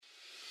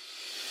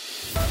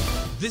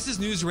This is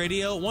News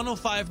Radio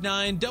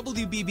 105.9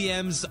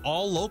 WBBM's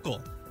All Local.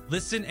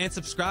 Listen and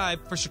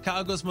subscribe for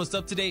Chicago's most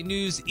up-to-date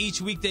news each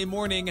weekday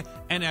morning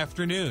and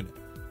afternoon.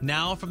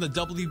 Now from the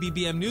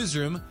WBBM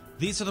Newsroom,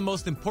 these are the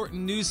most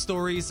important news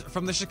stories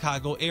from the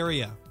Chicago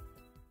area.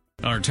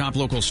 Our top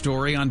local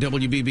story on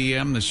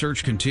WBBM, the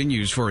search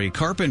continues for a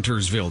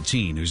Carpentersville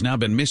teen who's now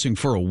been missing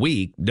for a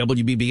week.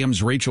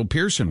 WBBM's Rachel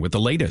Pearson with the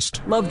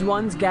latest. Loved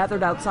ones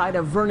gathered outside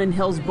of Vernon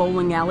Hills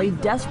Bowling Alley,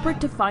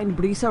 desperate to find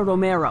Brissa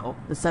Romero.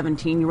 The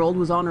 17-year-old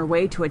was on her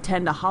way to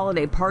attend a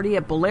holiday party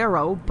at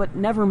Bolero, but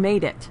never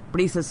made it.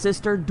 Brissa's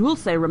sister,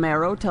 Dulce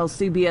Romero, tells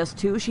CBS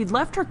 2 she'd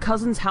left her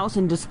cousin's house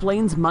in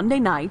Displaces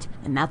Monday night,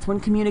 and that's when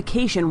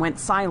communication went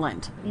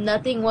silent.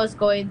 Nothing was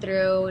going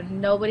through.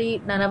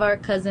 None of our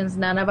cousins,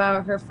 none of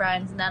her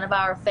friends, none of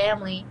our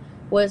family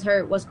was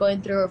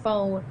going through her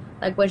phone,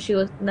 like when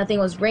nothing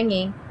was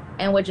ringing,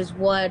 and which is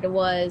what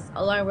was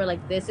alarming. We're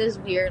like, this is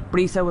weird.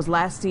 Brissa was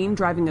last seen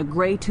driving a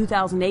gray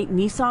 2008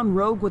 Nissan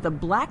Rogue with a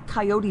black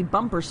coyote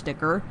bumper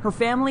sticker. Her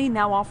family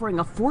now offering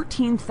a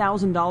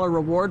 $14,000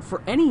 reward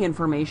for any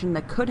information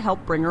that could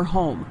help bring her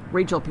home.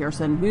 Rachel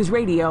Pearson, News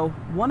Radio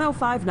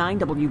 105.9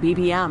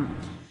 WBBM.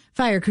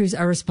 Fire crews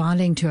are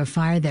responding to a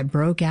fire that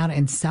broke out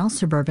in South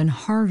suburban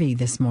Harvey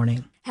this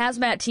morning.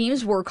 Hazmat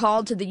teams were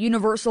called to the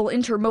Universal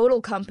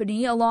Intermodal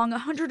Company along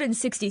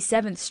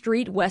 167th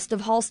Street west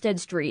of Halsted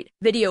Street.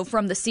 Video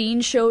from the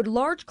scene showed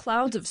large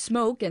clouds of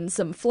smoke and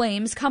some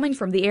flames coming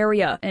from the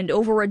area and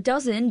over a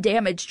dozen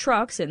damaged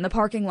trucks in the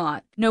parking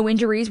lot. No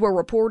injuries were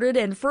reported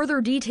and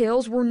further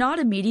details were not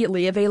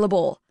immediately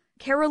available.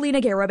 Carolina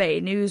Garibay,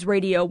 News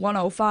Radio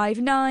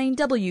 105.9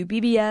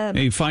 WBBM.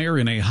 A fire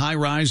in a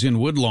high-rise in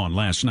Woodlawn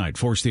last night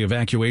forced the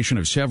evacuation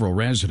of several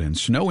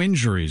residents. No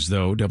injuries,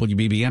 though.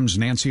 WBBM's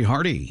Nancy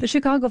Hardy. The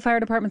Chicago Fire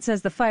Department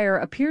says the fire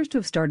appears to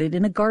have started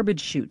in a garbage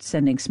chute,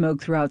 sending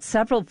smoke throughout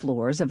several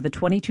floors of the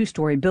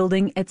 22-story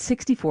building at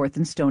 64th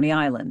and Stony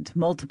Island.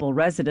 Multiple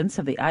residents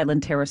of the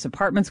Island Terrace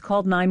apartments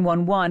called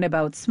 911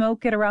 about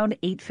smoke at around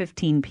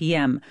 8:15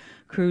 p.m.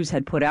 Crews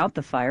had put out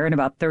the fire in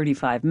about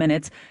 35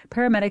 minutes.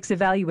 Paramedics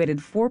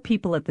evaluated 4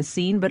 people at the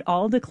scene, but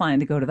all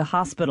declined to go to the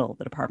hospital.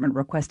 The department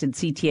requested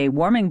CTA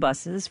warming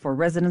buses for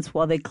residents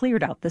while they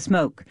cleared out the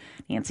smoke.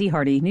 Nancy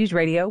Hardy, News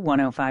Radio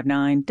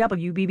 105.9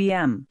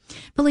 WBBM.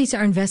 Police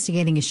are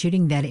investigating a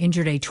shooting that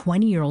injured a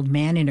 20-year-old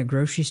man in a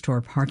grocery store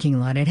parking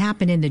lot. It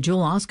happened in the Jewel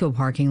Osco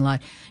parking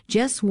lot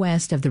just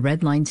west of the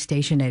Red Line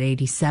station at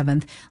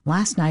 87th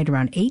last night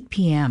around 8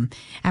 p.m.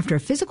 After a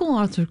physical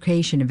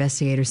altercation,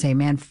 investigators say a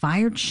man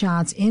fired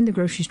shots in the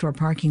grocery store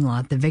parking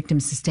lot. The victim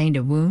sustained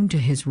a wound to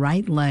his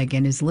right leg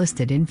and is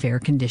listed in fair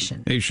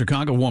condition. A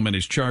Chicago woman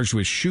is charged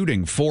with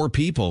shooting 4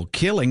 people,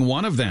 killing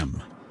one of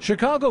them.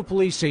 Chicago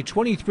police say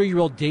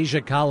 23-year-old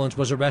Deja Collins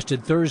was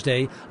arrested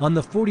Thursday on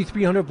the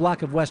 4300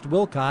 block of West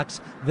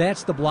Wilcox.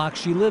 That's the block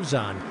she lives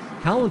on.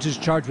 Collins is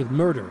charged with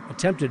murder,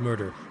 attempted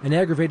murder, and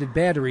aggravated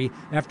battery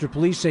after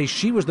police say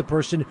she was the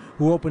person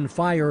who opened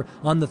fire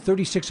on the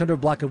 3600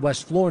 block of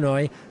West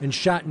Flournoy and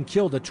shot and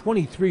killed a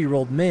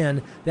 23-year-old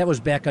man. That was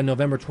back on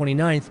November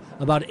 29th,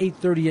 about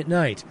 8:30 at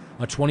night.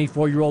 A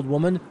 24-year-old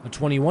woman, a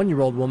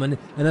 21-year-old woman,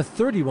 and a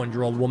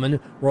 31-year-old woman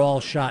were all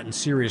shot and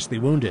seriously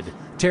wounded.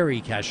 Terry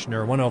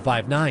Keschner,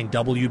 105.9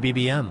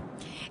 WBBM.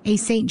 A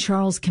St.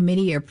 Charles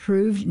committee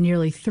approved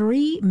nearly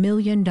 $3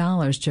 million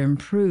to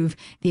improve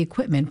the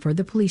equipment for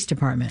the police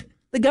department.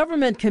 The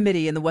government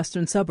committee in the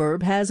western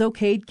suburb has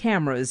okayed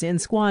cameras in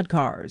squad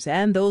cars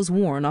and those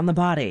worn on the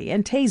body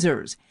and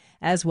tasers,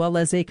 as well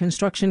as a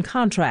construction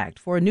contract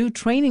for a new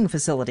training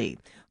facility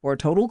for a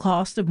total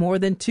cost of more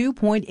than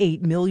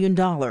 $2.8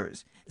 million.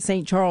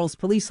 St. Charles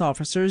police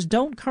officers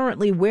don't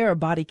currently wear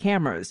body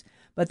cameras,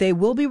 but they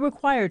will be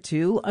required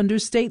to under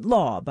state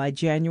law by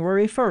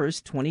January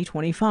 1st,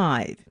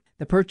 2025.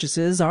 The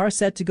purchases are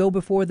set to go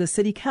before the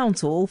City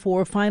Council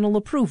for final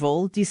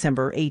approval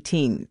December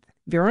 18th.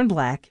 Viren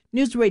Black,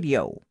 News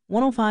Radio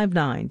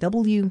 105.9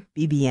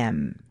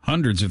 WBBM.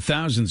 Hundreds of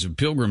thousands of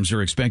pilgrims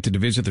are expected to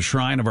visit the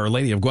shrine of Our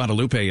Lady of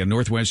Guadalupe in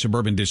northwest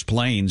suburban Des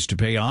Plaines to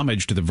pay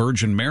homage to the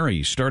Virgin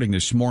Mary. Starting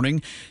this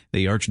morning,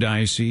 the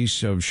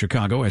Archdiocese of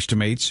Chicago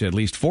estimates at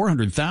least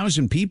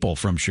 400,000 people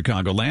from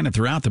Chicagoland and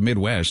throughout the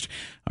Midwest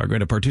are going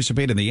to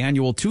participate in the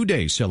annual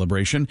 2-day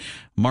celebration,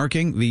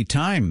 marking the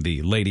time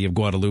the Lady of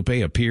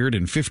Guadalupe appeared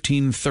in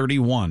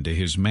 1531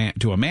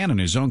 to a man and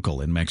his uncle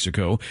in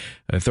Mexico.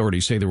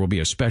 Authorities say there will be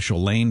a special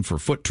lane for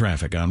foot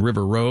traffic on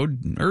River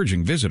Road,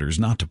 urging visitors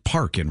not to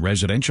park in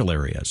residential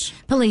areas.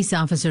 Police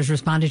officers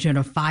responded to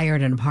a fire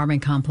at an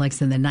apartment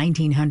complex in the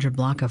 1900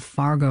 block of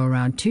Fargo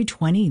around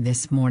 2:20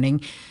 this morning.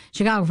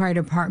 Chicago Fire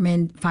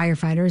Department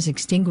firefighters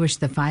extinguished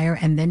the fire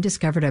and then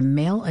discovered a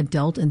male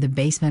adult in the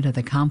basement of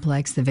the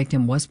complex. The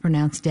victim was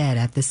pronounced dead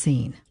at the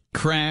scene.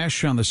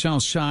 Crash on the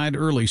south side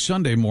early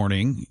Sunday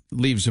morning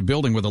leaves a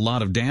building with a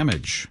lot of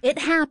damage. It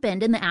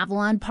happened in the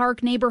Avalon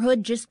Park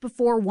neighborhood just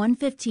before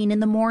 1:15 in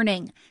the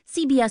morning.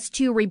 CBS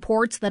 2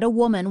 reports that a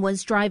woman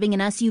was driving an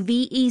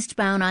SUV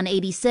eastbound on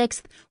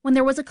 86th when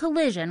there was a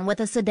collision with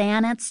a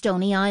sedan at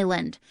Stony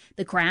Island.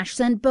 The crash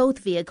sent both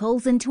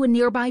vehicles into a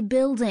nearby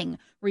building,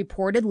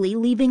 reportedly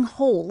leaving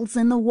holes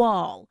in the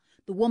wall.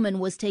 The woman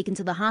was taken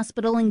to the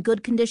hospital in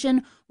good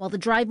condition, while the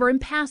driver and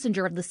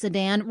passenger of the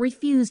sedan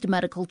refused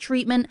medical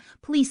treatment.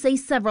 Police say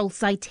several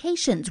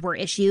citations were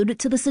issued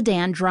to the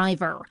sedan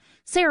driver.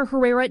 Sarah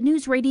Herrera,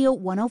 News Radio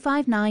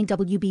 105.9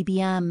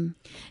 WBBM.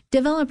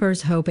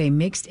 Developers hope a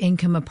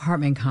mixed-income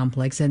apartment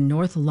complex in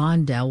North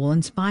Lawndale will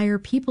inspire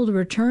people to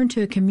return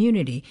to a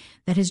community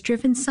that has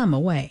driven some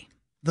away.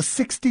 The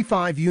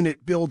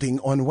 65-unit building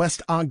on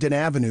West Ogden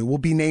Avenue will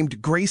be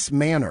named Grace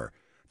Manor.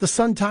 The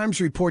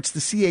Sun-Times reports the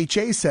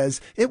CHA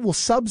says it will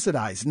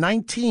subsidize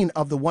 19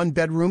 of the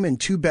one-bedroom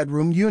and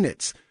two-bedroom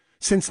units.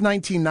 Since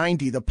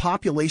 1990, the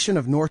population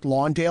of North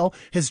Lawndale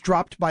has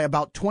dropped by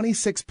about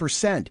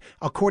 26%,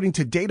 according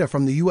to data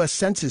from the U.S.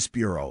 Census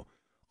Bureau.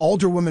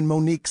 Alderwoman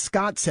Monique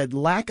Scott said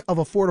lack of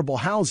affordable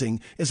housing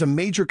is a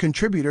major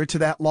contributor to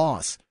that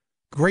loss.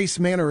 Grace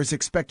Manor is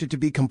expected to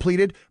be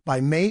completed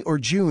by May or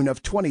June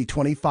of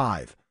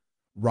 2025.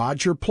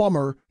 Roger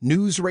Plummer,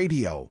 News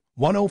Radio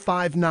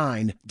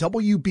 105.9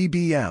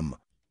 WBBM.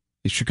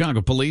 The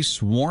Chicago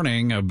police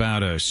warning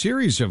about a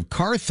series of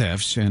car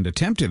thefts and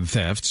attempted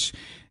thefts.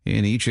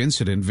 In each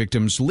incident,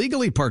 victims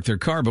legally parked their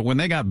car, but when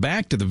they got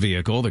back to the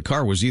vehicle, the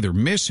car was either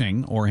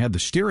missing or had the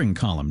steering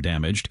column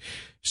damaged.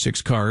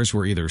 6 cars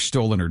were either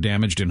stolen or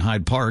damaged in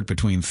Hyde Park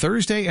between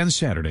Thursday and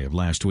Saturday of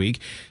last week.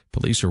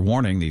 Police are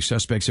warning the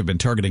suspects have been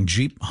targeting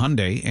Jeep,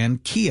 Hyundai,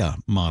 and Kia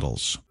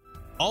models.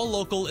 All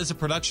Local is a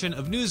production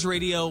of News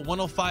Radio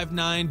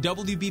 105.9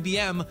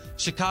 WBBM,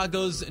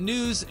 Chicago's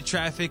news,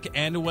 traffic,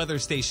 and weather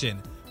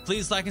station.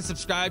 Please like and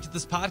subscribe to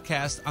this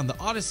podcast on the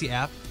Odyssey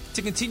app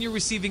to continue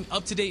receiving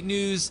up-to-date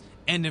news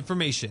and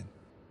information.